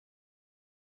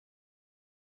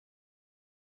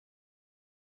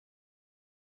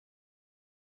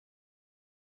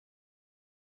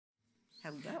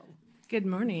Hello. Good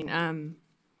morning.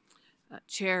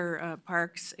 Chair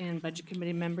Parks and Budget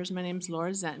Committee members, my name is Laura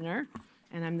Zentner,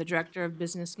 and I'm the Director of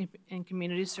Business and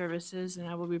Community Services, and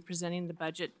I will be presenting the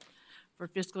budget for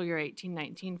fiscal year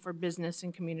 18-19 for Business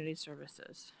and Community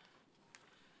Services.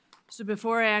 So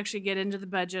before I actually get into the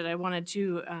budget, I wanted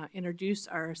to introduce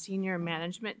our senior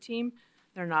management team.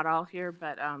 They're not all here,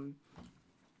 but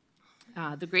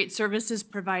the great services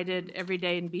provided every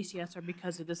day in BCS are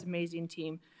because of this amazing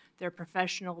team. They're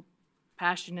professional,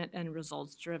 passionate, and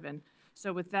results-driven.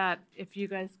 So with that, if you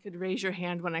guys could raise your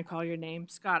hand when I call your name.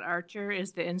 Scott Archer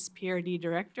is the NSPRD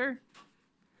Director.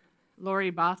 Lori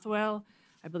Bothwell,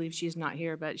 I believe she's not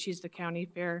here, but she's the County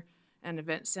Fair and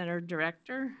Event Center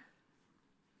Director.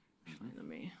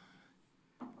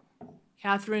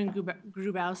 Catherine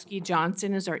Grubowski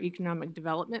Johnson is our Economic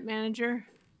Development Manager.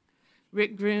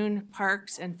 Rick Grun,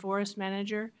 Parks and Forest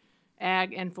Manager,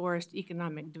 Ag and Forest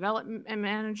Economic Development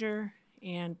Manager,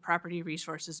 and Property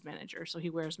Resources Manager. So he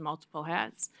wears multiple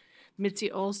hats.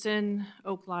 Mitzi Olson,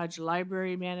 Oak Lodge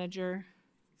Library Manager.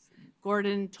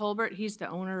 Gordon Tolbert, he's the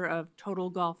owner of Total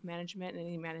Golf Management, and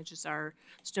he manages our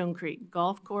Stone Creek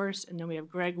Golf Course. And then we have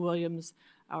Greg Williams,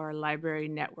 our Library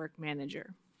Network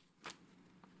Manager.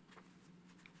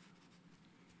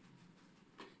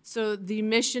 So the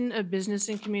mission of Business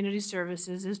and Community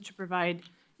Services is to provide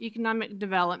economic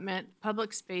development,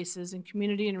 public spaces, and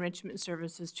community enrichment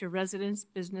services to residents,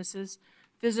 businesses,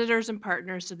 visitors, and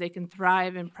partners so they can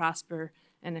thrive and prosper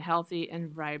in a healthy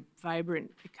and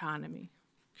vibrant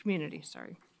community.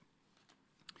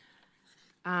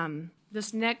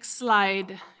 This next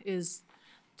slide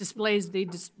displays the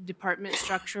department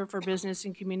structure for Business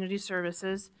and Community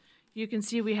Services. You can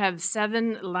see we have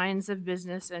 7 lines of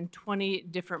business and 20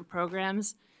 different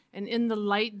programs. And in the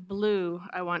light blue,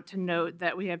 I want to note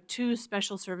that we have 2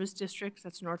 special service districts.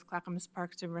 That's North Clackamas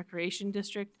Parks and Recreation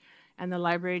District and the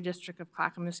Library District of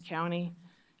Clackamas County.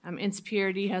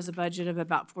 NSPRD has a budget of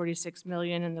about $46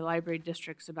 million and the Library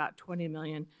District's about $20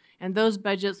 million. And those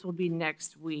budgets will be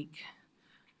next week.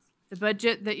 The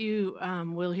budget that you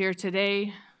will hear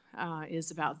today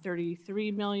is about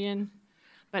 $33 million.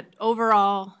 But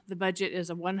overall, the budget is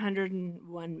a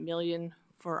 $101 million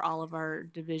for all of our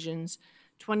divisions,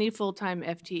 20 full-time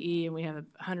FTE, and we have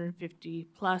 150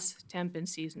 plus temp and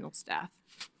seasonal staff.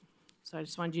 So I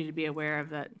just wanted you to be aware of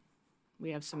that.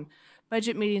 We have some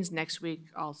budget meetings next week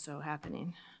also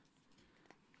happening.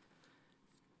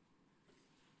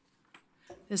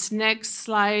 This next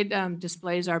slide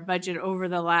displays our budget over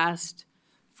the last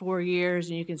 4 years,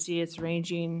 and you can see it's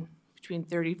ranging between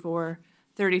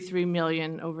 33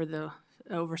 million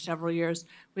over several years.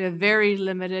 We have very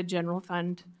limited general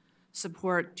fund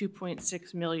support,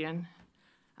 2.6 million.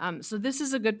 So this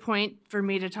is a good point for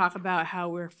me to talk about how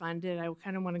we're funded. I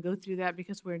kind of want to go through that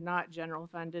because we're not general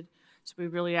funded, so we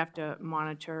really have to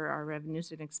monitor our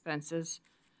revenues and expenses.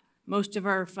 Most of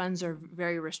our funds are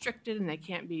very restricted and they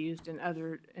can't be used in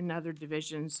other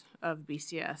divisions of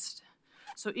BCS.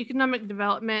 So economic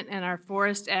development and our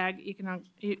forest ag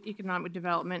economic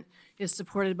development is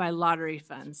supported by lottery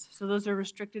funds. So those are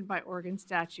restricted by Oregon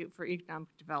statute for economic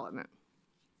development.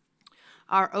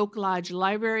 Our Oak Lodge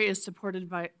Library is supported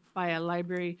by a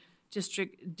library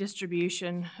district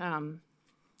distribution.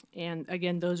 And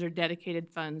again, those are dedicated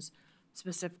funds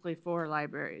specifically for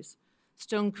libraries.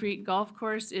 Stone Creek Golf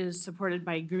Course is supported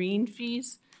by green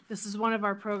fees. This is one of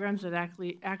our programs that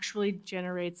actually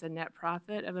generates a net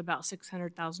profit of about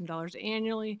 $600,000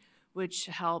 annually, which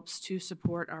helps to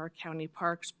support our county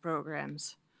parks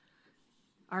programs.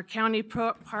 Our county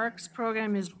parks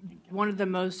program is one of the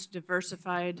most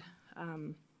diversified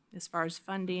as far as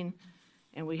funding,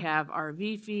 and we have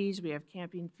RV fees, we have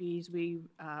camping fees, we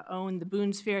own the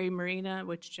Boones Ferry Marina,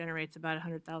 which generates about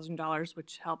 $100,000,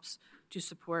 which helps to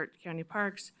support county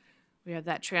parks. We have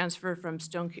that transfer from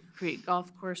Stone Creek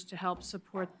Golf Course to help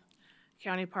support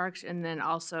county parks, and then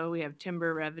also we have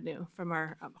timber revenue from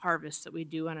our harvest that we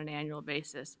do on an annual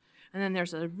basis. And then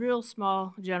there's a real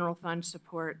small general fund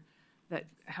support that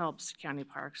helps county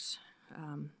parks.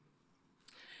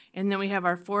 And then we have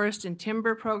our forest and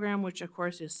timber program, which of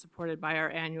course is supported by our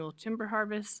annual timber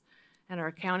harvest, and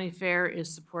our county fair is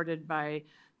supported by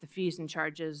the fees and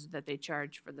charges that they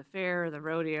charge for the fair, the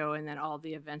rodeo, and then all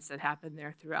the events that happen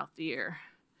there throughout the year.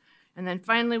 And then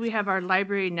finally, we have our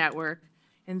library network,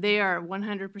 and they are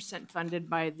 100% funded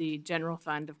by the general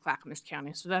fund of Clackamas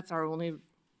County. So that's our only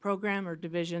program or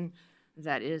division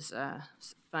that is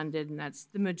funded, and that's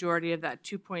the majority of that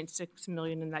 2.6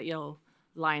 million in that yellow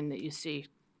line that you see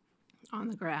on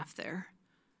the graph there.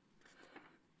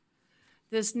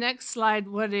 This next slide,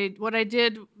 what I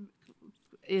did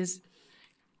is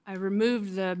I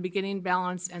removed the beginning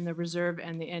balance and the reserve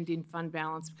and the ending fund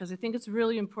balance because I think it's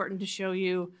really important to show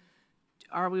you,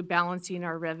 are we balancing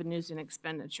our revenues and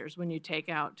expenditures when you take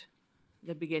out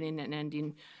the beginning and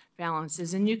ending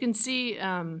balances. And you can see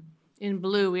in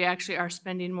blue, we actually are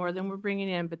spending more than we're bringing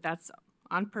in, but that's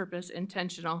on purpose,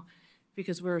 intentional,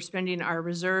 because we're spending our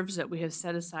reserves that we have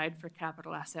set aside for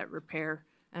capital asset repair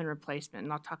and replacement,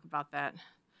 and I'll talk about that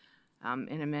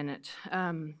in a minute.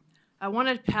 I want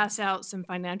to pass out some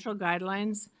financial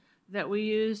guidelines that we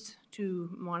use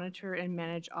to monitor and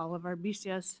manage all of our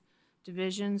BCS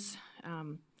divisions.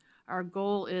 Our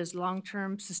goal is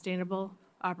long-term sustainable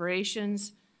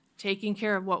operations, taking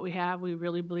care of what we have. We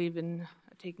really believe in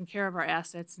taking care of our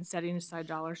assets and setting aside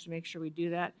dollars to make sure we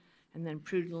do that, and then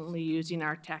prudently using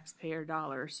our taxpayer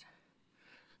dollars.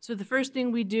 So the first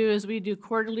thing we do is we do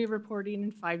quarterly reporting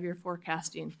and 5-year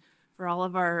forecasting for all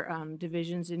of our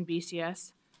divisions in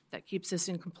BCS. That keeps us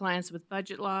in compliance with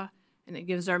budget law, and it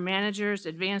gives our managers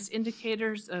advanced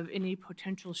indicators of any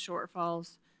potential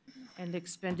shortfalls and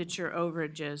expenditure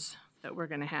overages that we're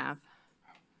going to have.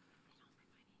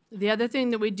 The other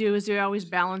thing that we do is we always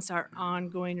balance our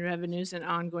ongoing revenues and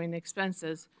ongoing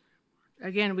expenses.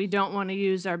 Again, we don't want to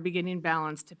use our beginning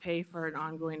balance to pay for an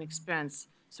ongoing expense.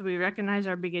 So we recognize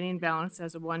our beginning balance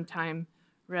as a one-time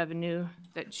revenue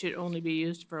that should only be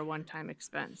used for a one-time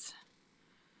expense.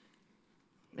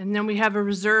 And then we have a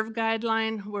reserve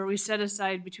guideline where we set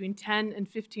aside between 10 and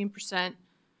 15%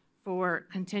 for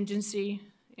contingency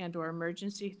and or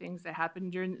emergency things that happen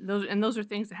during those, and those are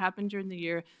things that happen during the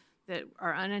year that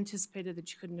are unanticipated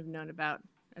that you couldn't have known about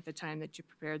at the time that you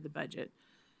prepared the budget.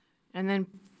 And then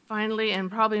finally, and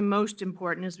probably most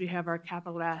important, is we have our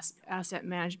capital asset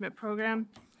management program.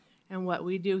 And what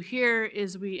we do here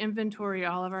is we inventory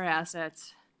all of our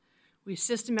assets. We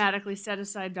systematically set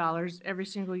aside dollars every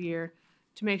single year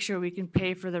to make sure we can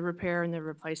pay for the repair and the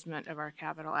replacement of our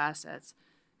capital assets.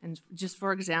 And just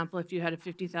for example, if you had a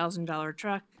 $50,000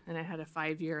 truck and it had a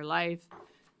 5-year life,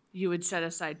 you would set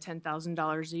aside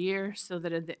 $10,000 a year so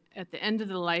that at the end of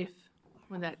the life,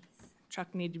 when that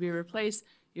truck needed to be replaced,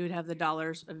 you would have the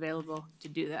dollars available to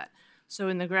do that. So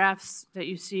in the graphs that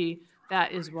you see,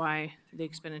 that is why the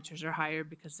expenditures are higher,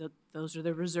 because those are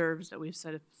the reserves that we've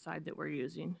set aside that we're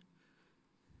using.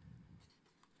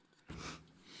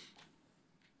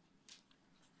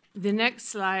 The next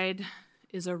slide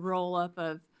is a roll-up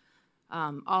of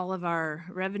all of our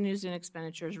revenues and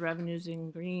expenditures, revenues in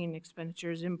green,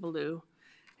 expenditures in blue.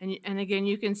 And again,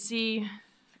 you can see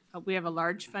we have a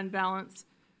large fund balance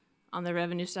on the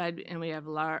revenue side, and we have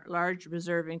large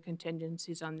reserve and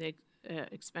contingencies on the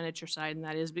expenditure side, and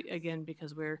that is, again,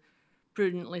 because we're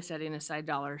prudently setting aside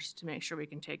dollars to make sure we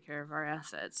can take care of our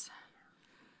assets.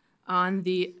 On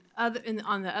the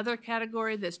other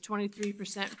category, that's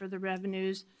 23% for the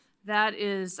revenues, that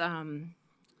is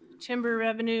timber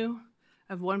revenue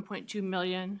of $1.2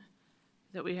 million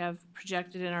that we have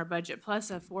projected in our budget,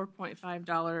 plus a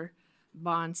 $4.5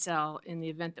 bond sell in the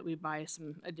event that we buy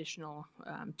some additional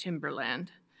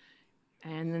timberland.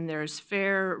 And then there's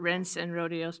fair, rents, and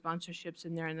rodeo sponsorships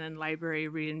in there, and then library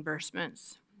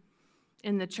reimbursements.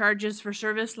 In the charges for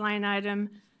service line item,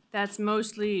 that's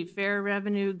mostly fair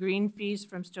revenue, green fees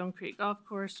from Stone Creek Golf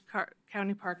Course,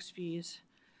 county parks fees,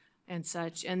 and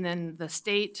such. And then the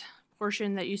state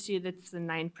portion that you see, that's the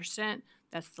 9%.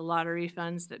 That's the lottery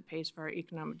funds that pays for our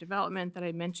economic development that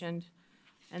I mentioned.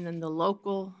 And then the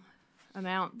local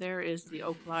amount there is the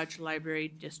Oak Lodge Library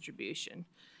distribution.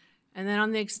 And then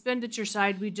on the expenditure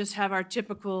side, we just have our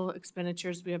typical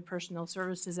expenditures. We have personnel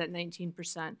services at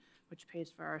 19%, which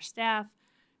pays for our staff.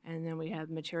 And then we have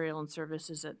material and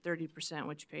services at 30%,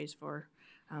 which pays for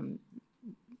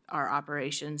our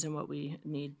operations and what we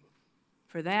need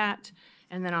for that.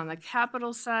 And then on the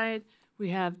capital side, we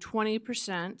have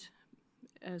 20%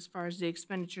 as far as the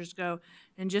expenditures go.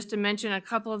 And just to mention a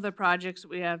couple of the projects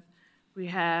we have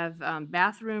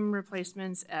bathroom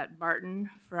replacements at Barton,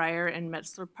 Fryer, and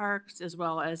Metzler Parks, as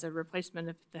well as a replacement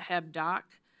of the Heb dock.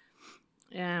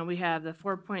 And we have the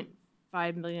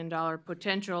 $4.5 million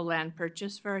potential land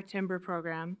purchase for our timber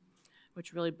program,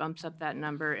 which really bumps up that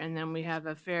number. And then we have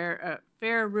a fair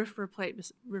roof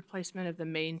replacement of the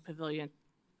main pavilion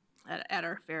at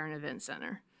our Fair and Event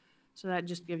Center. So that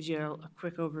just gives you a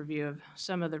quick overview of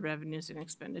some of the revenues and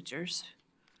expenditures.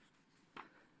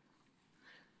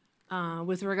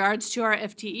 With regards to our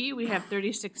FTE, we have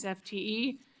 36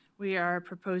 FTE. We are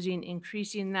proposing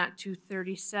increasing that to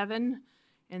 37,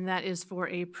 and that is for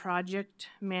a project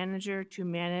manager to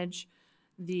manage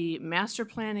the master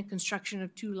plan and construction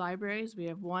of 2 libraries. We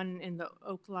have one in the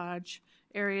Oak Lodge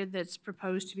area that's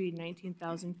proposed to be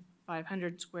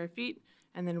 19,500 square feet,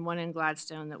 and then one in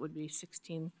Gladstone that would be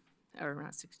or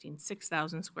not 16,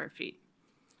 6,000 square feet.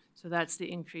 So that's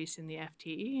the increase in the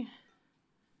FTE.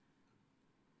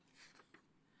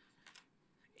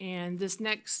 And this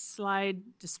next slide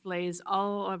displays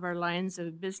all of our lines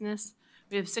of business.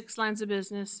 We have 6 lines of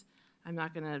business. I'm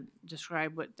not going to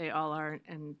describe what they all are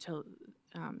until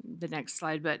the next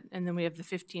slide, and then we have the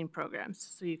 15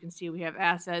 programs. So you can see we have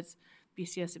assets,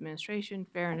 BCS administration,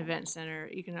 fair and event center,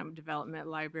 economic development,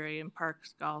 library and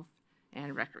parks, golf,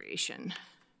 and recreation.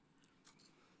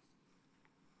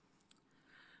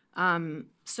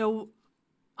 So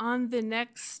on the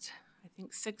next, I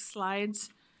think 6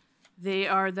 slides, they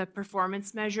are the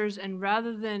performance measures, and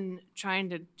rather than trying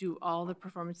to do all the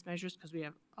performance measures, because we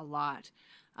have a lot,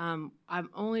 I'm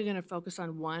only going to focus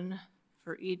on one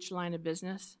for each line of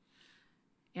business.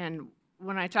 And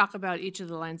when I talk about each of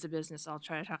the lines of business, I'll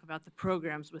try to talk about the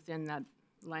programs within that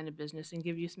line of business and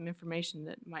give you some information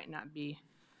that might not be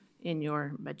in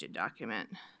your budget document.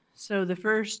 So the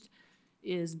first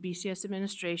is BCS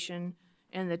administration,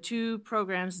 and the 2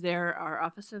 programs there are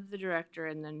Office of the Director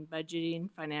and then budgeting,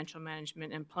 financial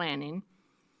management, and planning.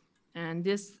 And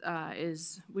this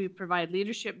we provide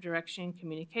leadership, direction,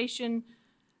 communication,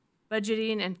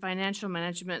 budgeting, and financial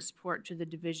management support to the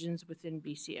divisions within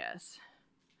BCS.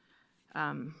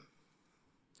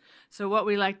 So what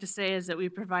we like to say is that we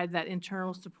provide that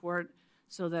internal support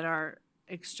so that our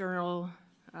external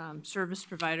service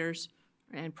providers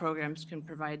and programs can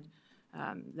provide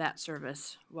that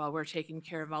service while we're taking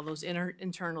care of all those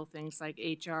internal things like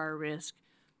HR, risk,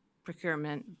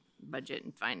 procurement, budget,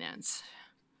 and finance.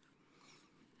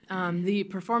 The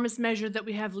performance measure that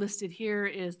we have listed here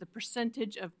is the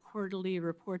percentage of quarterly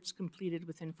reports completed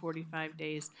within 45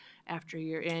 days after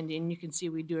year end, and you can see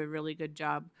we do a really good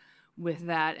job with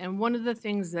that. And one of the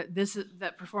things that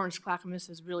that Performance Clackamas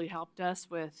has really helped us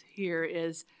with here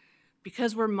is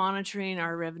because we're monitoring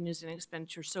our revenues and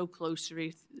expenditures so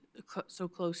closely,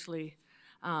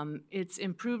 it's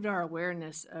improved our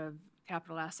awareness of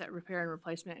capital asset repair and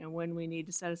replacement and when we need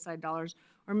to set aside dollars,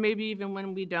 or maybe even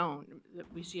when we don't.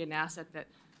 We see an asset that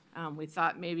we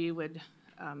thought maybe would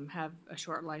have a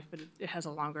short life, but it has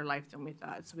a longer life than we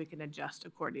thought, so we can adjust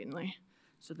accordingly.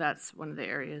 So that's one of the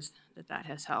areas that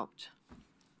has helped.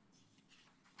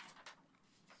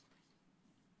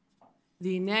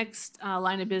 The next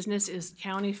line of business is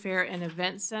County Fair and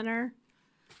Event Center.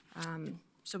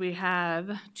 So we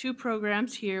have 2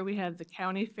 programs here. We have the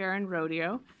County Fair and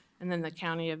Rodeo, and then the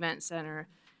County Event Center.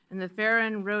 And the Fair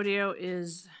and Rodeo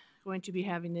is going to be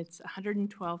having its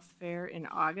 112th fair in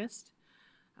August.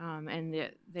 And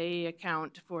they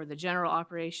account for the general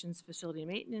operations, facility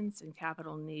maintenance, and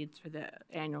capital needs for the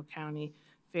annual county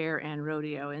fair and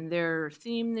rodeo. And their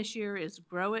theme this year is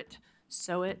grow it,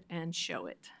 sow it, and show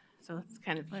it. So it's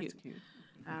kind of cute. That's cute.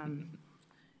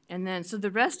 And then, so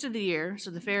the rest of the year,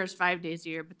 so the fair is 5 days a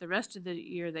year, but the rest of the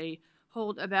year they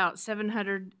hold about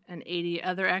 780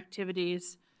 other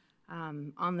activities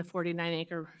on the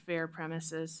 49-acre fair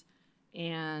premises.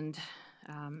 And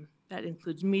that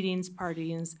includes meetings,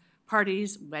 parties,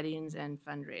 weddings, and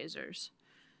fundraisers.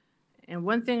 And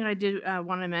one thing I did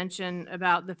want to mention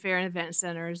about the Fair and Event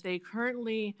Center is the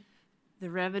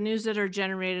revenues that are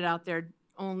generated out there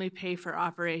only pay for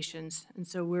operations. And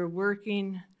so we're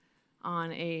working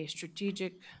on a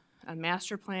strategic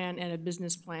master plan and a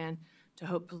business plan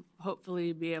to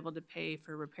hopefully be able to pay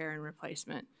for repair and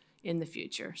replacement in the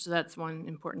future. So that's one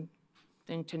important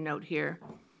thing to note here.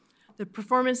 The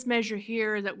performance measure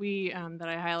here that that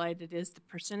I highlighted is the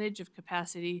percentage of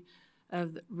capacity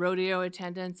of rodeo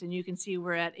attendance, and you can see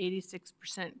we're at 86%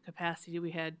 capacity. We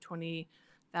had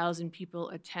 20,000 people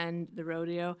attend the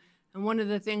rodeo, and one of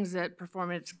the things that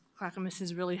Performance Clackamas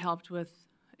has really helped with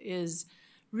is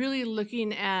really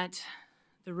looking at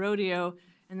the rodeo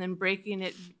and then breaking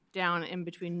it down in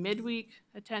between midweek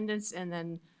attendance and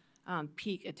then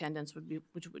peak attendance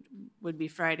which would be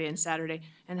Friday and Saturday,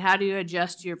 and how do you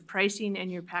adjust your pricing and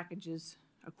your packages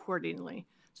accordingly.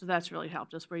 So that's really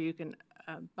helped us, where you can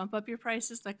bump up your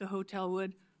prices like a hotel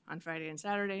would on Friday and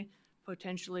Saturday,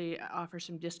 potentially offer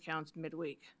some discounts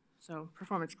midweek. So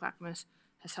Performance Clackamas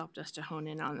has helped us to hone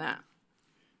in on that.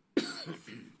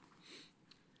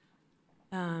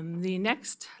 The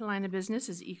next line of business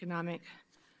is economic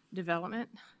development,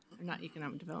 or not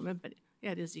economic development, but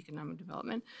yeah, it is economic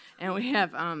development. And we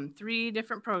have 3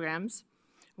 different programs.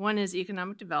 One is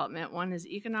economic development, one is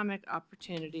economic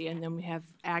opportunity, and then we have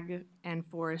ag and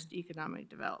forest economic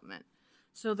development.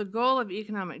 So the goal of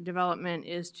economic development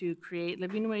is to create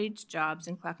living wage jobs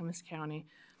in Clackamas County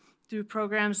through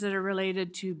programs that are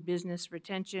related to business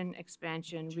retention,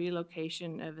 expansion,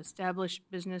 relocation of established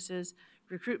businesses,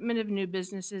 recruitment of new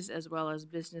businesses, as well as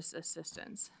business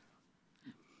assistance.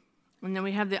 And then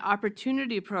we have the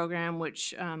Opportunity Program,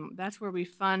 which that's where we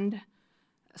fund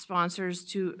sponsors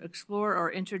to explore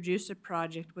or introduce a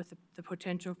project with the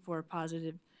potential for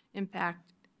positive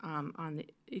impact on the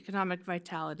economic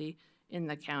vitality in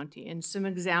the county. And some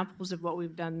examples of what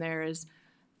we've done there is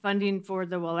funding for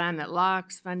the Willamette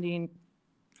Locks, funding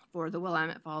for the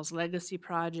Willamette Falls Legacy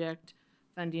Project,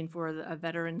 funding for a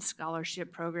veteran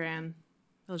scholarship program.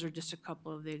 Those are just a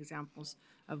couple of the examples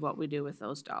of what we do with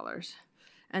those dollars.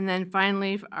 And then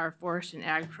finally, our Forest and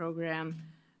Ag program,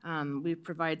 we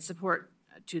provide support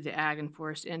to the ag and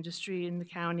forest industry in the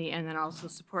county, and then also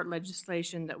support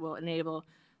legislation that will enable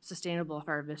sustainable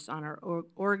harvests on our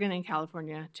Oregon and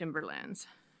California timberlands.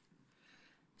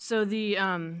 So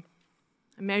the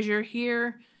measure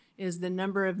here is the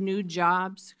number of new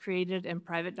jobs created and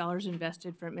private dollars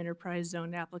invested from enterprise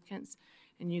zone applicants.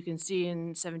 And you can see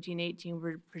in 17-18,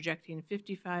 we're projecting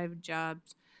 55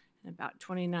 jobs and about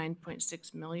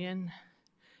 29.6 million.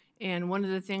 And one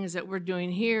of the things that we're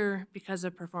doing here because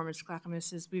of Performance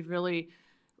Clackamas is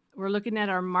we're looking at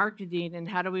our marketing and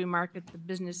how do we market the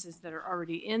businesses that are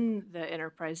already in the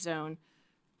enterprise zone,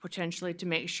 potentially to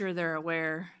make sure they're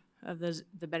aware of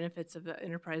the benefits of the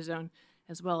enterprise zone,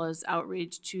 as well as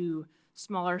outreach to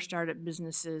smaller startup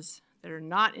businesses that are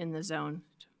not in the zone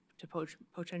to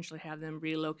potentially have them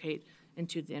relocate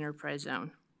into the enterprise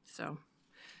zone. So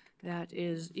that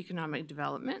is economic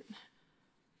development.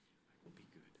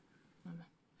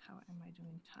 How am I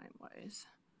doing time-wise?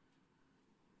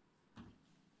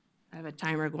 I have a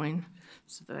timer going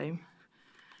so that I'm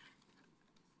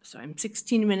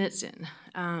 16 minutes in.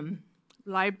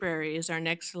 Library is our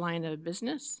next line of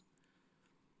business.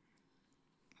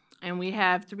 And we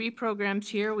have 3 programs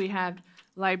here. We have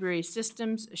library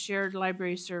systems, shared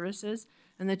library services,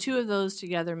 and the 2 of those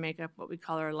together make up what we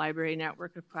call our library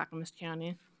network of Clackamas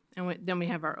County. And then we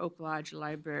have our Oak Lodge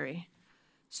Library.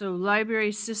 So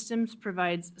library systems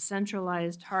provides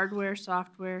centralized hardware,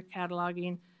 software,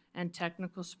 cataloging, and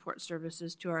technical support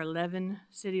services to our 11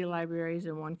 city libraries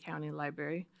and 1 county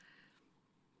library.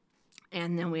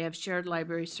 And then we have shared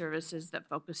library services that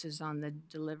focuses on the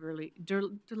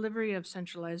delivery of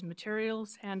centralized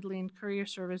materials, handling, courier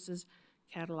services,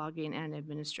 cataloging, and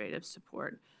administrative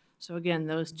support. So again,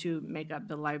 those 2 make up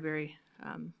the library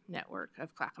network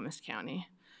of Clackamas County.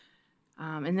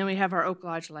 And then we have our Oak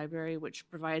Lodge Library, which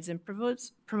provides and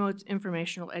promotes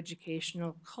informational,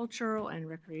 educational, cultural, and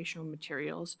recreational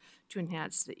materials to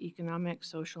enhance the economic,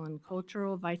 social, and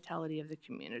cultural vitality of the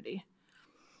community.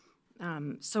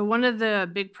 So one of the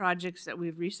big projects that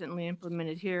we've recently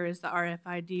implemented here is the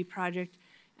RFID project.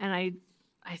 And I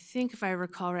think if I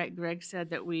recall right, Greg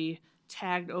said that we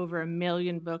tagged over 1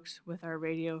 million books with our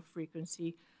radio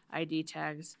frequency ID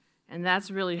tags. And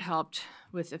that's really helped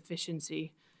with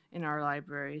efficiency in our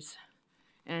libraries.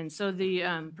 And so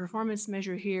the performance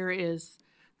measure here is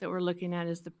that we're looking at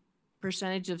is the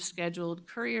percentage of scheduled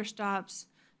courier stops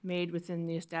made within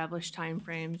the established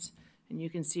timeframes. And you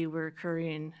can see we're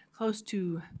couriering close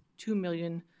to 2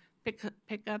 million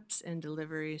pickups and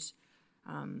deliveries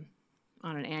on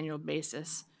an annual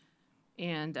basis.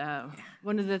 And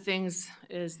one of the things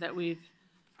is that the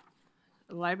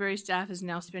library staff is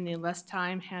now spending less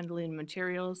time handling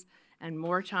materials and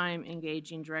more time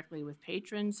engaging directly with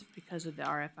patrons because of the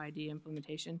RFID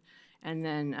implementation. And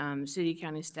then city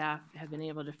county staff have been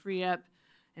able to free up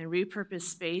and repurpose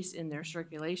space in their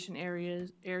circulation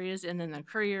areas, and then the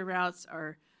courier routes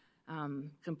are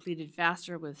completed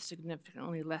faster with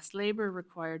significantly less labor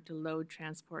required to load,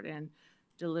 transport, and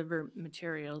deliver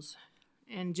materials.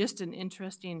 And just an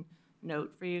interesting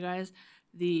note for you guys,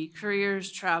 the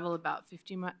couriers travel about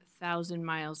 50,000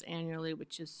 miles annually,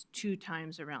 which is 2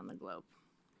 times around the globe.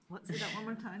 What, say that one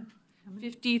more time?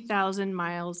 50,000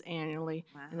 miles annually,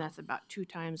 wow. And that's about 2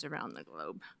 times around the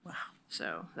globe. Wow.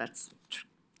 So that's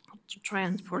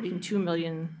transporting 2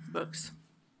 million books.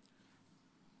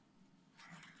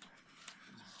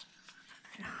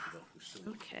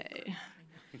 Okay.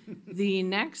 The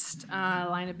next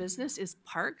line of business is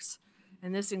parks,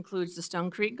 and this includes the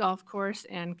Stone Creek Golf Course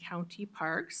and county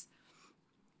parks.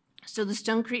 So the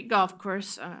Stone Creek Golf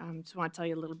Course, just want to tell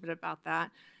you a little bit about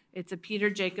that. It's a Peter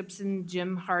Jacobson,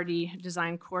 Jim Hardy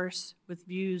design course with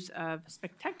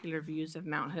spectacular views of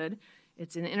Mount Hood.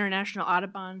 It's an International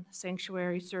Audubon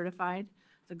Sanctuary certified.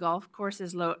 The golf course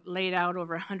is laid out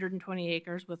over 120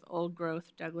 acres with old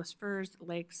growth Douglas firs,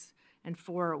 lakes, and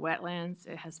 4 wetlands.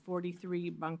 It has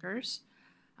 43 bunkers.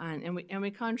 And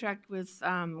we contract with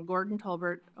Gordon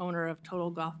Tolbert, owner of Total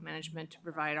Golf Management, to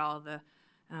provide all the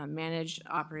managed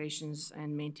operations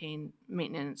and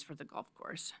maintenance for the golf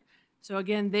course. So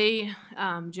again, they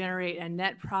generate a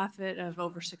net profit of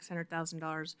over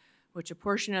 $600,000 which a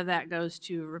portion of that goes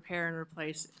to repair and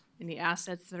replace any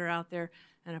assets that are out there,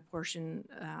 and a portion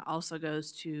also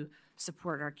goes to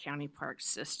support our county park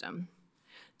system.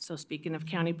 So speaking of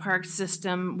county park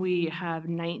system, we have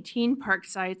 19 park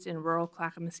sites in rural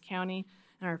Clackamas County,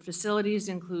 and our facilities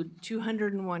include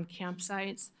 201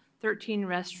 campsites, 13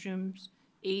 restrooms,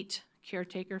 8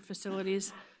 caretaker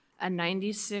facilities, a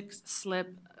 96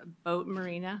 slip boat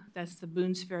marina, that's the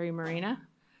Boone's Ferry Marina,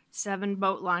 7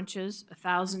 boat launches,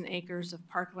 1,000 acres of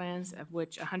parklands, of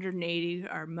which 180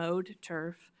 are mowed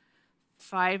turf,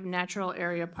 5 natural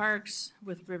area parks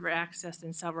with river access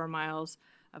and several miles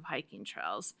of hiking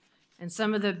trails. And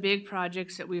some of the big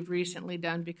projects that we've recently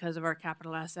done because of our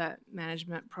capital asset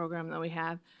management program that we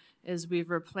have is we've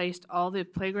replaced all the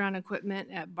playground equipment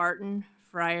at Barton,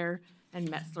 Fryer, and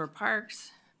Metzler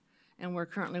Parks. And we're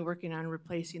currently working on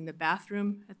replacing the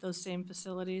bathroom at those same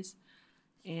facilities.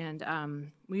 And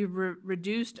we've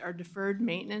reduced our deferred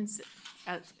maintenance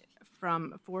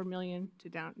from $4 million to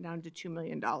down to $2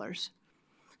 million.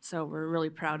 So we're really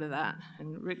proud of that.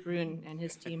 And Rick Gruen and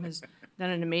his team has done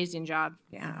an amazing job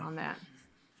on that.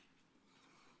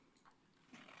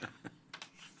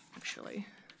 Actually.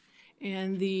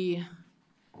 And the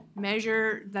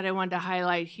measure that I wanted to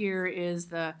highlight here is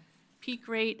the peak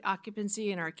rate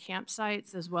occupancy in our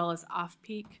campsites as well as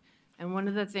off-peak. And one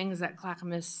of the things that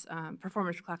Clackamas,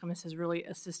 Performance Clackamas has really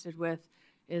assisted with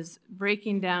is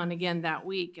breaking down again that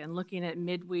week and looking at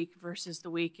midweek versus the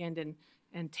weekend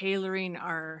and tailoring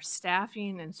our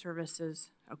staffing and services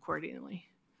accordingly.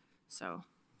 So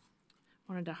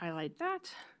wanted to highlight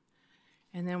that.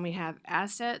 And then we have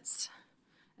assets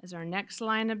as our next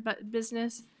line of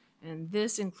business. And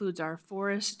this includes our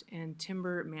forest and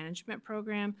timber management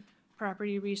program,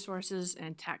 property resources,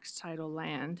 and tax title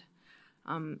land.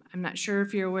 I'm not sure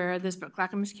if you're aware of this, but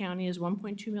Clackamas County is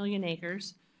 1.2 million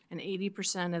acres, and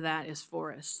 80% of that is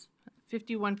forest.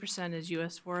 51% is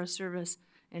U.S. Forest Service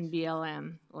and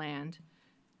BLM land.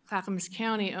 Clackamas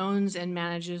County owns and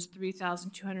manages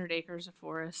 3,200 acres of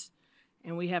forest,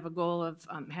 and we have a goal of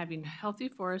having healthy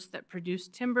forests that produce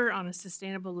timber on a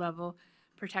sustainable level,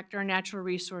 protect our natural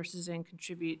resources, and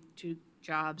contribute to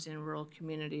jobs in rural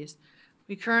communities.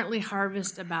 We currently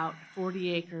harvest about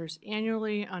 40 acres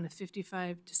annually on a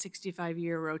 55 to 65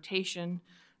 year rotation.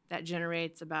 That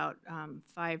generates about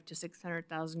 $500,000 to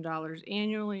 $600,000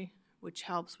 annually, which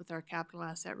helps with our capital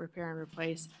asset repair and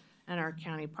replace and our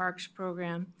county parks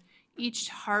program. Each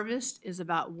harvest is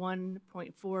about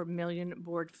 1.4 million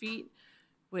board feet,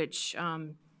 which,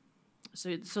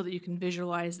 so that you can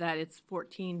visualize that, it's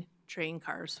 14 train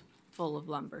cars full of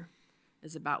lumber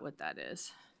is about what that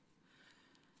is.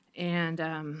 And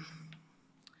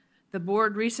the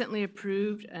board recently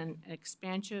approved an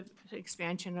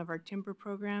expansion of our timber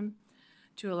program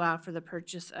to allow for the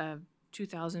purchase of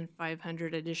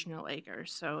 2,500 additional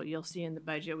acres. So you'll see in the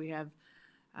budget we have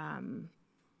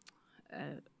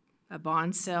a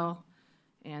bond sale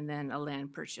and then a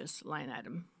land purchase line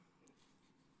item.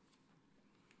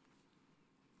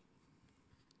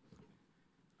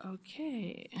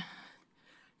 Okay.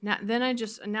 Now I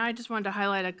just wanted to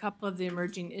highlight a couple of the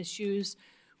emerging issues.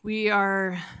 We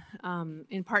are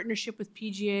in partnership with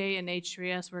PGA and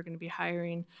H3S. We're going to be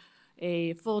hiring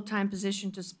a full-time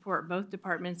position to support both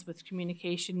departments with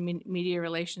communication, media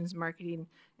relations, marketing,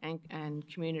 and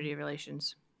community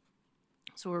relations.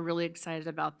 So we're really excited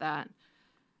about that.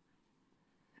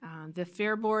 The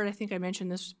Fair Board, I think I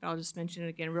mentioned this, but I'll just mention it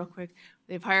again real quick.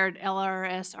 They've hired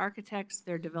LRS architects.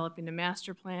 They're developing a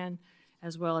master plan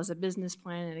as well as a business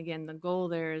plan. And again, the goal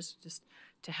there is just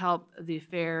to help the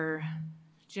fair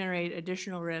generate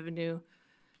additional revenue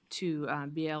to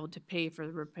be able to pay for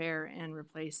the repair and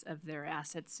replace of their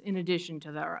assets in addition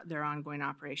to their ongoing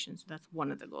operations. That's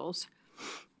one of the goals.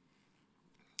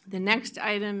 The next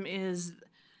item is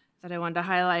that I wanted to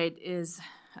highlight is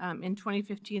in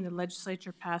 2015, the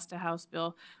legislature passed a House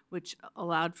bill which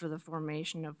allowed for the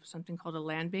formation of something called a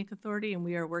land bank authority, and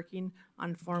we are working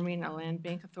on forming a land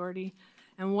bank authority.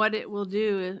 And what it will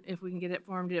do, if we can get it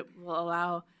formed, it will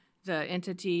allow the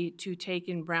entity to take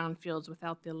in brownfields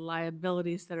without the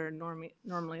liabilities that are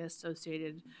normally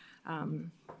associated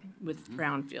with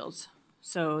brownfields.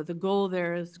 So the goal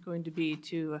there is going to be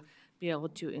able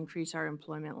to increase our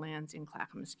employment lands in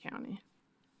Clackamas County.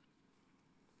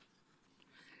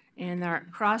 And our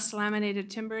cross-laminated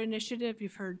timber initiative,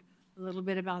 you've heard a little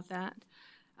bit about that.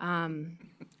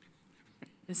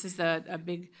 This is a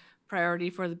big priority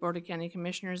for the Board of County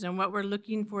Commissioners, and what we're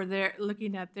looking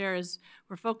at there is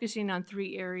we're focusing on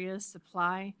 3 areas: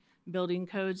 supply, building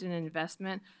codes, and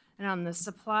investment. And on the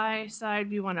supply side,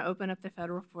 we want to open up the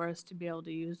federal forest to be able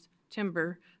to use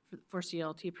timber for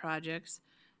CLT projects.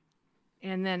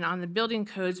 And then on the building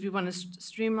codes, we want to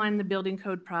streamline the building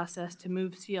code process to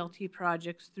move CLT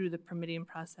projects through the permitting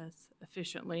process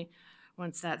efficiently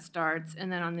once that starts.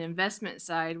 And then on the investment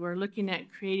side, we're looking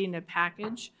at creating a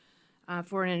package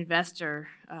for an investor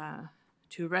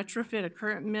to retrofit a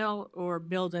current mill or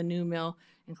build a new mill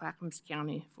in Clackamas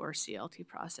County for CLT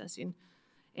processing.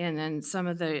 And then some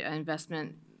of the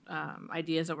investment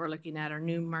ideas that we're looking at are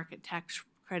new market tax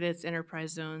credits,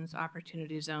 enterprise zones,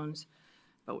 opportunity zones.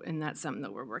 And that's something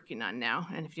that we're working on now.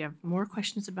 And if you have more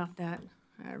questions about that,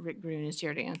 Rick Green is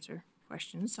here to answer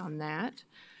questions on that.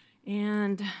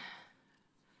 And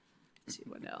let's see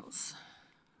what else.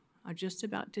 I'm just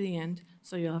about to the end,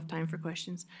 so you'll have time for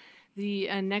questions. The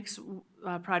next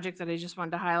project that I just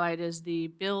wanted to highlight is the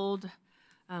build.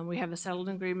 We have a settled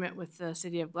agreement with the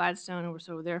city of Gladstone, and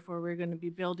so therefore we're going to be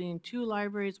building 2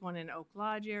 libraries, one in Oak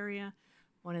Lodge area,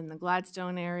 one in the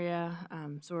Gladstone area.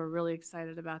 So we're really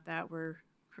excited about that. We're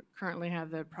currently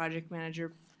have the project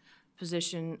manager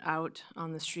position out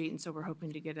on the street, and so we're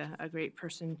hoping to get a great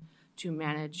person to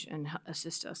manage and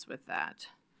assist us with that.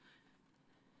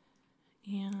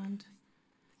 And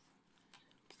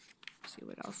let's see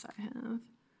what else I have.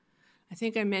 I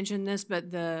think I mentioned this,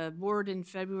 but the board in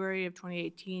February of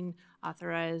 2018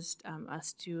 authorized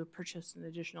us to purchase an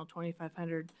additional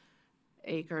 2,500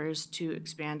 acres to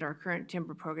expand our current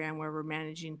timber program where we're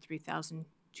managing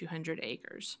 3,200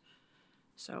 acres.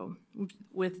 So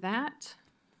with that,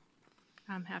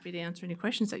 I'm happy to answer any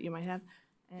questions that you might have.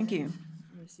 Thank you.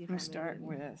 I'm We'll start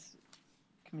with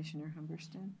Commissioner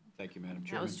Humberston. Thank you, Madam That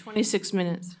Chairman. was 26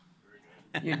 minutes.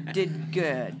 You did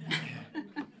good.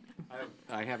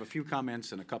 I have a few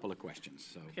comments and a couple of questions.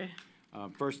 So, Okay.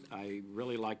 First, I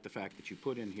really like the fact that you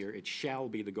put in here, it shall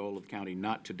be the goal of the county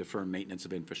not to defer maintenance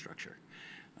of infrastructure.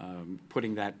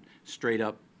 Putting that straight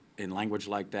up in language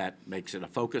like that makes it a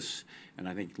focus, and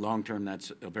I think long-term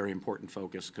that's a very important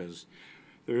focus because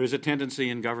there is a tendency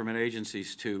in government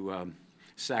agencies to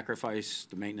sacrifice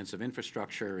the maintenance of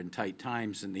infrastructure in tight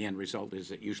times, and the end result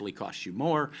is it usually costs you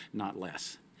more, not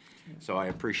less. So I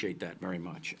appreciate that very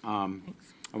much.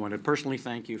 I want to personally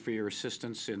thank you for your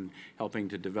assistance in helping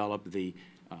to develop the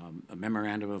a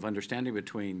memorandum of understanding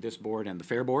between this board and the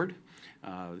Fair Board.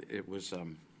 It was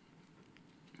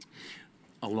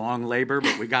a long labor,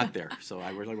 but we got there, so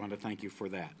I really want to thank you for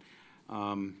that.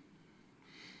 I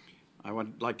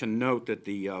would like to note that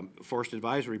the Forest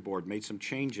Advisory Board made some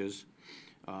changes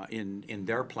in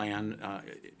their plan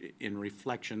in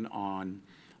reflection on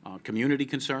community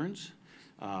concerns.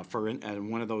 And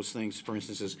one of those things, for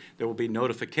instance, is there will be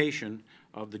notification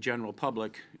of the general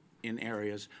public in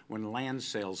areas when land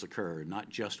sales occur, not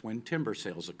just when timber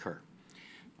sales occur.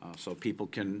 So people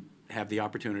can have the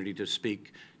opportunity to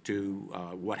speak to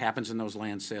what happens in those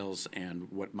land sales and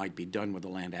what might be done with the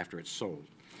land after it's sold.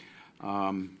 I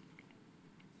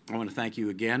want to thank you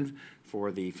again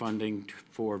for the funding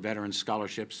for veteran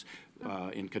scholarships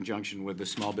in conjunction with the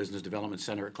Small Business Development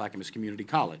Center at Clackamas Community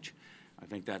College. I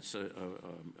think that's an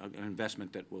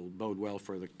investment that will bode well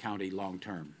for the county long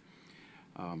term.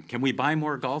 Can we buy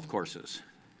more golf courses?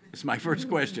 It's my first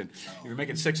question. You're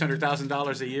making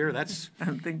 $600,000 a year. That's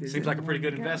seems like a pretty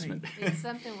good investment. It's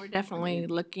something we're definitely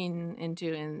looking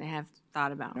into and have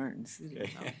thought about. Okay.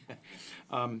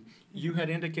 You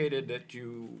had indicated that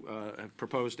you have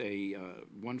proposed a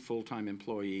one full-time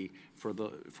employee for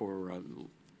the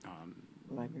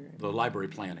library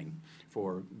planning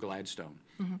for Gladstone.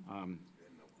 Mm-hmm.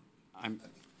 And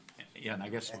I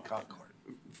guess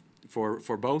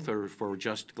for both or for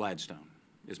just Gladstone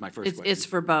is my first question. It's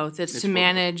for both. It's to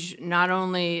manage not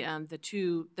only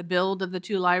the build of the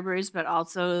 2 libraries, but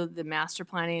also the master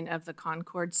planning of the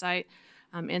Concord site.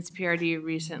 NCPRD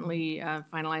recently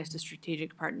finalized a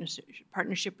strategic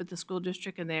partnership with the school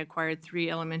district, and they acquired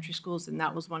 3 elementary schools, and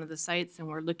that was one of the sites. And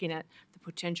we're looking at the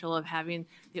potential of having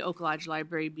the Oak Lodge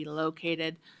Library be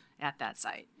located at that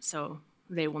site. So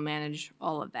they will manage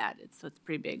all of that. It's a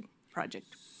pretty big project.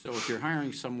 So if you're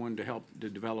hiring someone to help to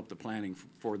develop the planning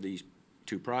for these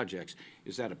 2 projects,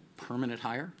 is that a permanent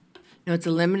hire? No, it's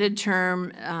a limited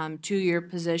term, 2-year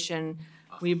position.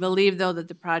 We believe, though, that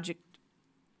the project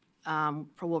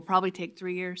will probably take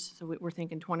 3 years. So we're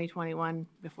thinking 2021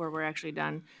 before we're actually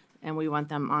done, and we want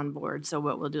them on board. So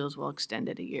what we'll do is we'll extend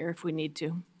it a year if we need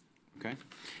to. Okay.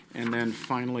 And then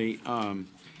finally,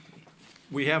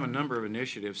 we have a number of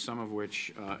initiatives, some of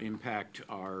which impact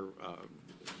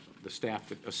the staff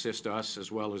that assist us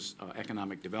as well as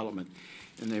economic development.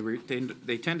 And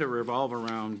they tend to revolve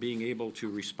around being able to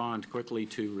respond quickly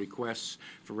to requests,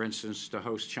 for instance, to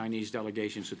host Chinese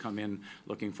delegations who come in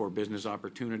looking for business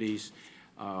opportunities.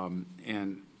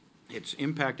 And it's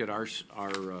impacted our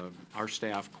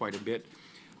staff quite a bit.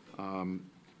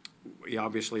 We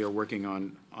obviously are working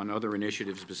on other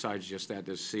initiatives besides just that.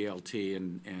 There's CLT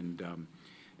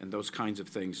and those kinds of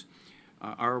things.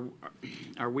 Are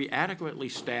we adequately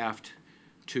staffed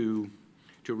to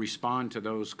respond to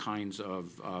those kinds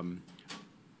of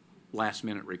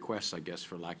last-minute requests, I guess,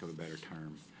 for lack of a better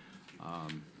term?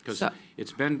 Because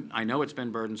I know it's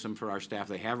been burdensome for our staff.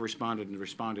 They have responded and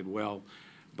responded well,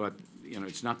 but, you know,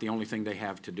 it's not the only thing they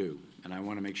have to do. And I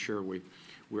want to make sure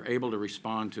we're able to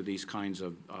respond to these kinds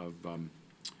of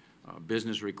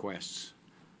business requests.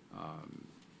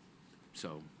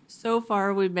 So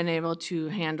far, we've been able to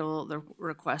handle the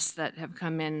requests that have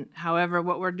come in. However,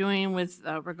 what we're doing with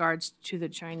regards to the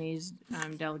Chinese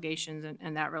delegations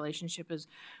and that relationship is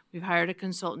we've hired a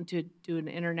consultant to do an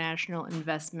international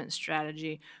investment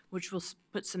strategy, which will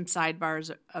put some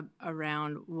sidebars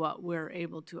around what we're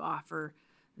able to offer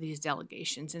these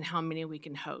delegations and how many we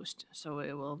can host. So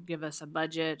it will give us a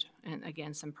budget and,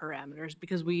 again, some parameters,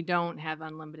 because we don't have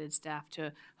unlimited staff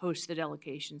to host the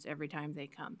delegations every time they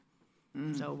come.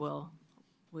 So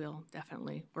we'll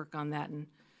definitely work on that and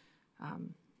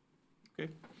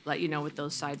Okay. let you know what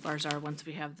those sidebars are once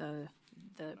we have the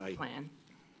plan.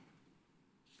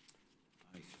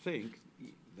 I think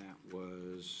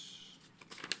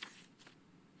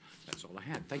that's all I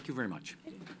had. Thank you very much.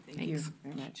 Thank you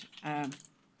very much.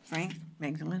 Frank,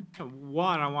 Magdalene?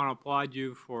 One, I want to applaud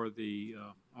you for the,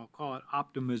 I'll call it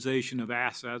optimization of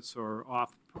assets or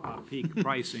off-peak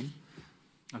pricing.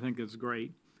 I think it's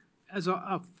great. As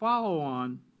a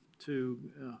follow-on to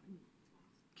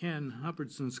Ken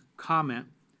Huppertson's comment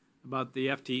about the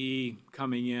FTE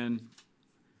coming in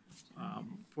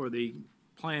for the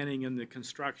planning and the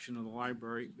construction of the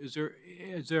library, is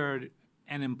there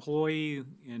an employee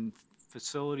in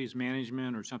facilities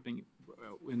management or something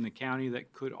in the county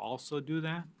that could also do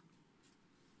that?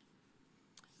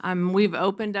 We've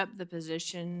opened up the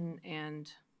position, and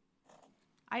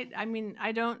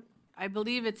I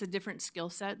believe it's a different skill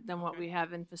set than what we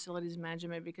have in facilities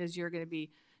management, because you're going to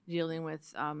be dealing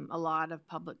with a lot of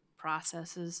public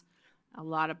processes, a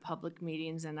lot of public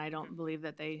meetings, and I don't believe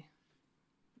that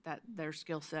their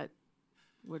skill set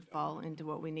would fall into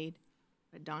what we need.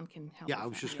 But Don can help. Yeah, with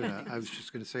I was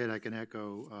just gonna say it. I can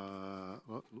echo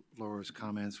Laura's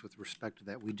comments with respect to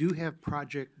that. We do have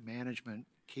project management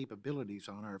capabilities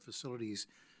on our facilities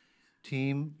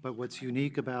team, but what's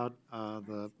unique about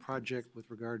the project with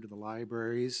regard to the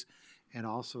libraries and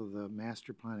also the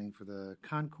master planning for the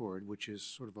Concord, which is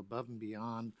sort of above and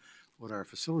beyond what our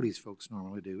facilities folks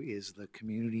normally do, is the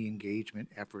community engagement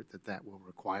effort that will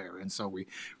require. And so we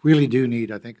really do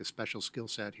need, I think, a special skill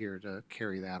set here to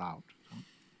carry that out.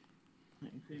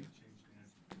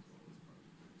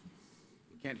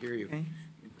 Can't hear you. Okay.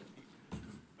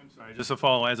 I'm sorry, just to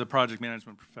follow, as a project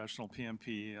management professional,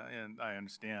 PMP, and I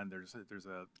understand there's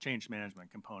a change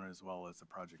management component as well as the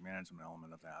project management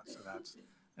element of that. So that's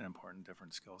an important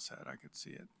different skill set. I could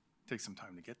see it takes some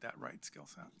time to get that right skill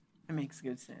set. That makes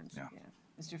good sense. Yeah.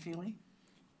 Mr. Feely?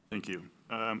 Thank you.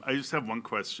 I just have one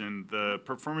question. The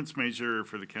performance measure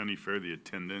for the county fair, the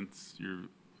attendance,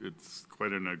 it's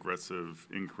quite an aggressive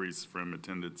increase from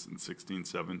attendance in 16,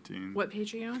 17. What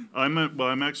page are you on?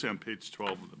 I'm actually on page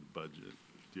 12 of the budget.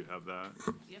 Do you have that?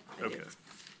 Yep. Okay.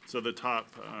 So the top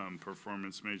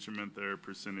performance measurement there,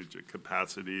 percentage of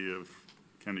capacity of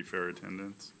county fair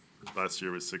attendance. Last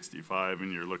year was 65,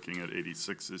 and you're looking at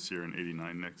 86 this year and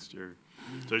 89 next year.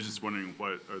 So I was just wondering,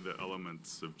 what are the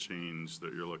elements of change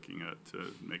that you're looking at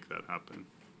to make that happen?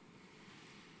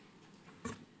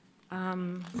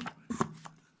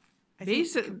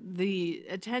 The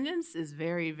attendance is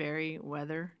very, very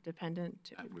weather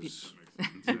dependent.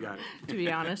 You got it. To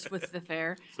be honest, with the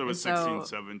fair. So was And 16,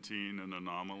 17 an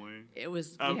anomaly? It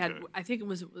was. We had. Okay. I think it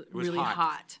was was really hot.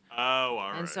 hot. Oh,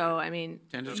 all right. And so, I mean,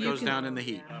 Attendance you goes can- down in the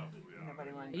heat.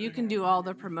 You can do all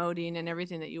the promoting and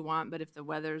everything that you want, but if the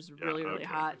weather's really, really okay.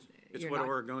 hot, It's you're what not.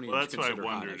 Oregonians Well, that's why I consider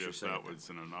hot, wondered should if say. that was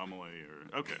an anomaly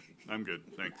or, okay, I'm good,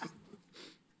 thanks.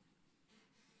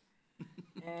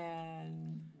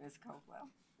 And Ms. Caldwell?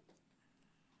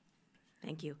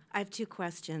 Thank you. I have two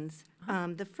questions.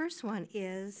 The first one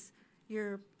is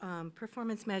your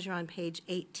performance measure on page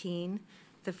 18,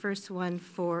 the first one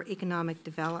for economic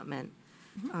development.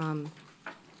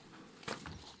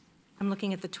 I'm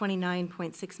looking at the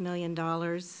 $29.6 million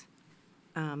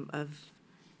of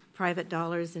private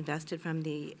dollars invested from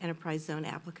the enterprise zone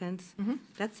applicants.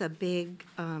 That's a big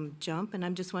jump, and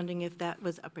I'm just wondering if that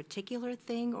was a particular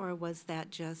thing, or was that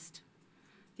just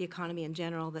the economy in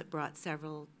general that brought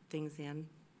several things in?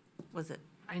 Was it?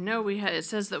 I know it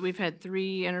says that we've had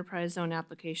 3 enterprise zone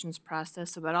applications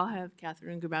processed, but I'll have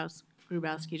Catherine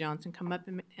Grubowski Johnson come up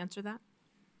and answer that.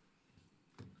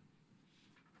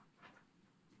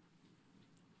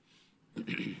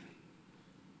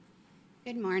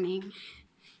 Good morning.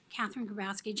 Catherine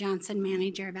Grabowski Johnson,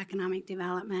 Manager of Economic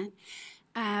Development.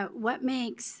 What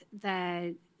makes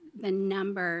the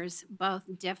numbers both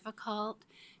difficult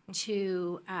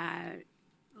to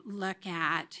look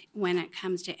at when it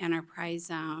comes to enterprise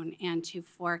zone and to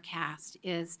forecast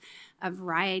is a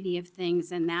variety of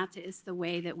things, and that is the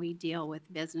way that we deal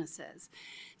with businesses.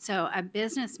 So a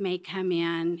business may come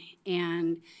in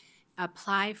and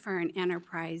apply for an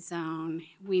enterprise zone.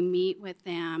 We meet with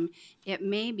them. It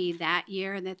may be that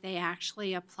year that they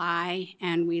actually apply,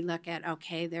 and we look at,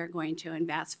 okay, they're going to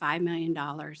invest $5 million.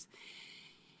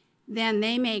 Then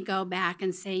they may go back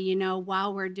and say, you know,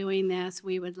 while we're doing this,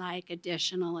 we would like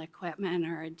additional equipment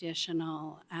or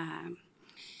additional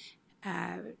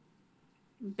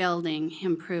building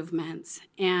improvements,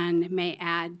 and may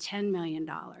add $10 million.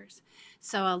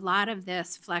 So a lot of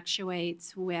this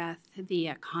fluctuates with the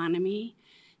economy.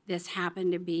 This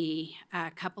happened to be a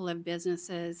couple of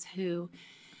businesses who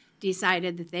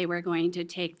decided that they were going to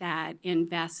take that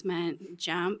investment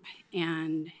jump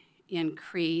and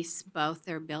increase both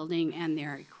their building and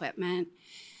their equipment.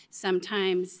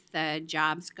 Sometimes the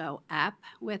jobs go up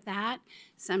with that.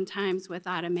 Sometimes with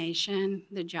automation,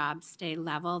 the jobs stay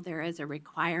level. There is a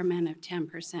requirement of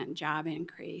 10% job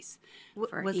increase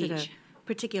for Was each. it a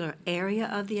particular area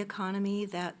of the economy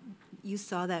that you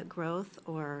saw that growth,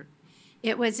 or?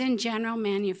 It was in general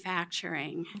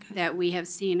manufacturing that we have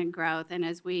seen a growth, and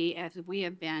as we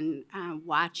have been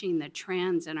watching the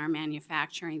trends in our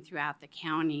manufacturing throughout the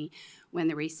county, when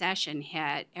the recession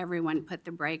hit, everyone put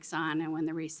the brakes on, and when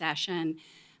the recession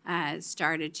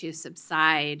started to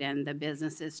subside and the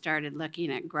businesses started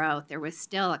looking at growth, there was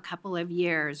still a couple of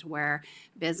years where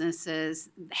businesses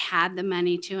had the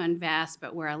money to invest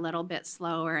but were a little bit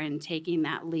slower in taking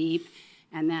that leap.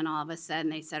 And then all of a sudden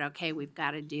they said, okay, we've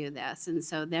got to do this. And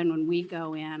so then when we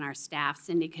go in, our staff,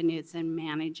 Cindy Knutson,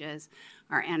 manages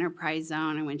our enterprise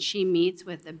zone. And when she meets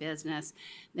with the business,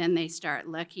 then they start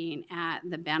looking at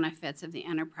the benefits of the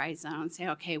enterprise zone, say,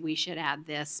 okay, we should add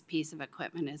this piece of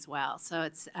equipment as well. So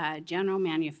it's general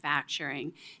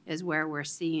manufacturing is where we're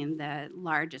seeing the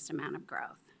largest amount of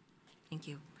growth. Thank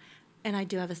you. And I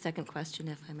do have a second question,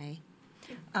 if I may.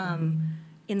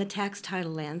 In the tax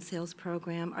title land sales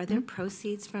program, are there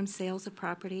proceeds from sales of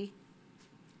property?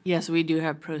 Yes, we do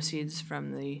have proceeds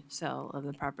from the sale of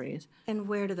the properties. And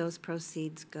where do those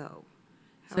proceeds go?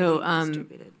 How So are they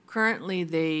distributed? currently,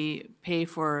 they pay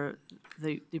for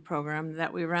the program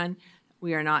that we run.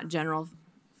 We are not general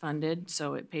funded,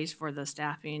 so it pays for the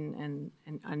staffing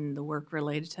and the work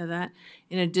related to that.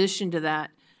 In addition to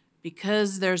that,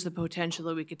 because there's the potential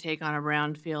that we could take on a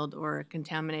brownfield or a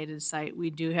contaminated site, we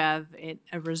do have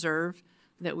a reserve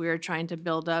that we are trying to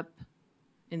build up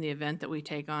in the event that we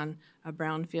take on a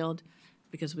brownfield,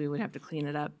 because we would have to clean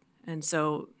it up. And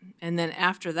so, and then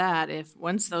after that,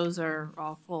 once those are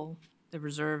all full, the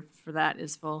reserve for that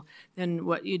is full, then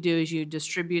what you do is you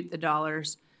distribute the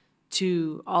dollars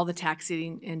to all the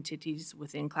taxing entities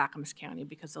within Clackamas County,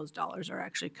 because those dollars are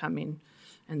actually coming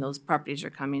and those properties are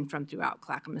coming from throughout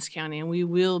Clackamas County. And we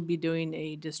will be doing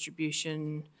a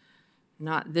distribution,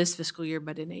 not this fiscal year,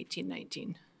 but in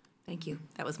 18-19. Thank you.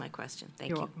 That was my question. Thank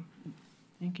You're you. welcome.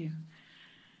 Thank you.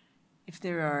 If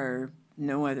there are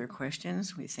no other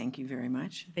questions, we thank you very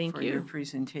much Thank for your you.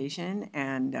 presentation,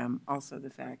 and also the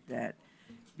fact that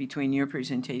between your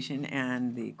presentation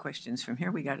and the questions from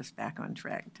here, we got us back on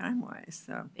track time-wise.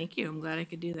 So Thank you. I'm glad I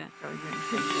could do that. very good.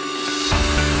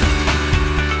 Thank you.